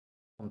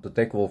Welcome to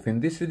Tech Wolf. In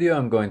this video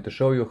I'm going to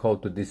show you how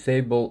to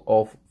disable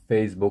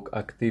off-Facebook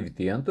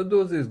activity, and to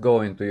do this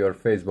go into your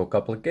Facebook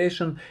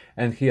application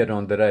and here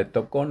on the right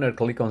top corner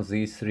click on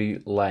these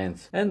three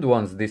lines, and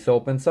once this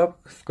opens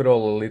up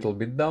scroll a little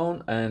bit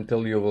down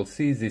until you will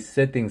see this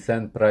settings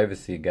and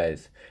privacy,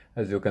 guys.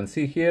 As you can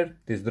see here,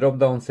 this drop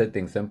down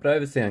settings and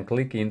privacy, and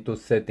click into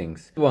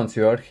settings. Once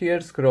you are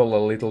here, scroll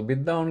a little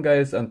bit down,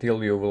 guys,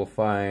 until you will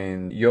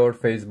find your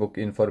Facebook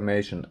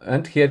information,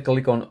 and here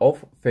click on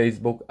off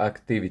Facebook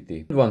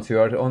activity. Once you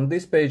are on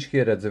this page,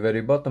 here at the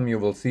very bottom you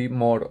will see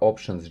more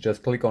options.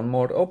 Just click on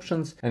more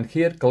options and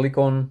here click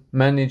on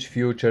manage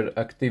future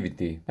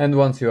activity. And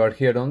once you are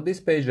here on this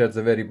page at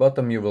the very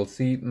bottom you will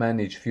see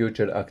manage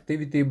future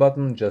activity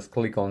button. Just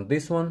click on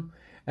this one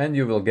and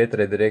you will get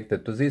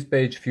redirected to this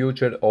page,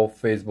 future of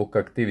Facebook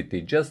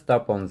activity. Just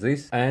tap on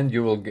this and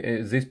you will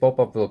this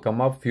pop-up will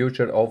come up,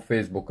 future of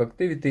Facebook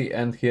activity,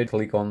 and here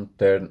click on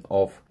turn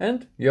off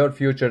and your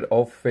future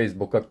of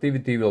Facebook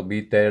activity will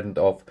be turned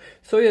off.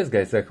 So yes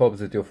guys, I hope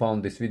that you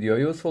found this video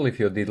useful. If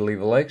you did, leave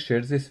a like,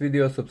 share this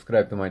video,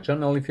 subscribe to my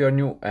channel if you are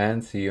new,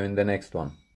 and see you in the next one.